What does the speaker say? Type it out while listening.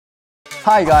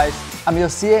Hi guys, I'm your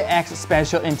CAX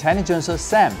Special Intelligencer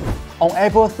Sam. On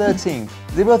April 13th,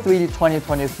 ZW3D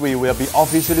 2023 will be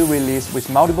officially released with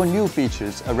multiple new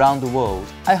features around the world.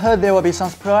 I heard there will be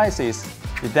some surprises.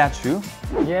 Is that true?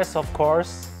 Yes, of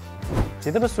course.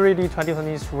 ZW3D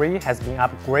 2023 has been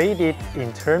upgraded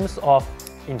in terms of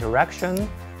interaction,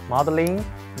 modeling,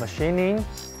 machining,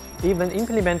 even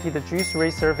implemented the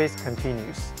G3 Surface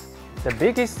Continuous. The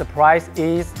biggest surprise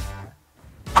is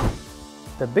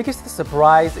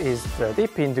the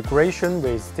deep integration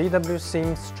with ZW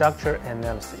Sim structure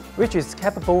analysis, which is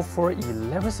capable for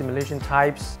 11 simulation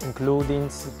types, including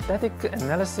static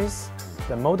analysis,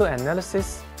 the model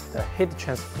analysis, the heat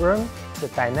transform, the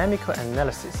dynamical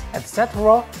analysis,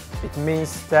 etc. It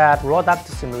means that product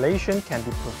simulation can be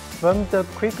performed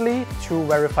quickly to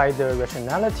verify the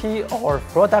rationality of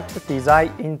product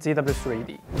design in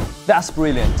ZW3D. That's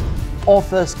brilliant! All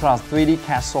first-class 3D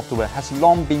CAD software has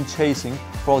long been chasing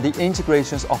for the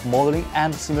integrations of modeling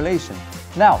and simulation.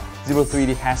 Now,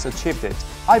 ZW3D has achieved it.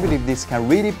 I believe this can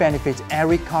really benefit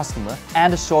every customer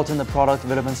and shorten the product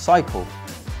development cycle.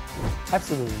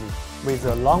 Absolutely. With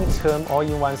a long-term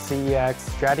all-in-one CEX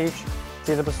strategy,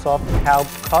 ZWSoft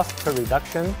helps cost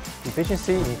reduction,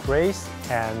 efficiency increase,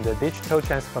 and digital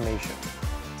transformation.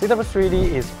 ZW3D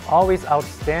is always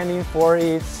outstanding for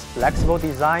its flexible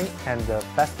design and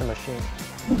fast machine.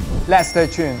 Let's stay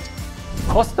tuned.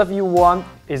 Cost of U1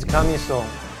 is coming soon.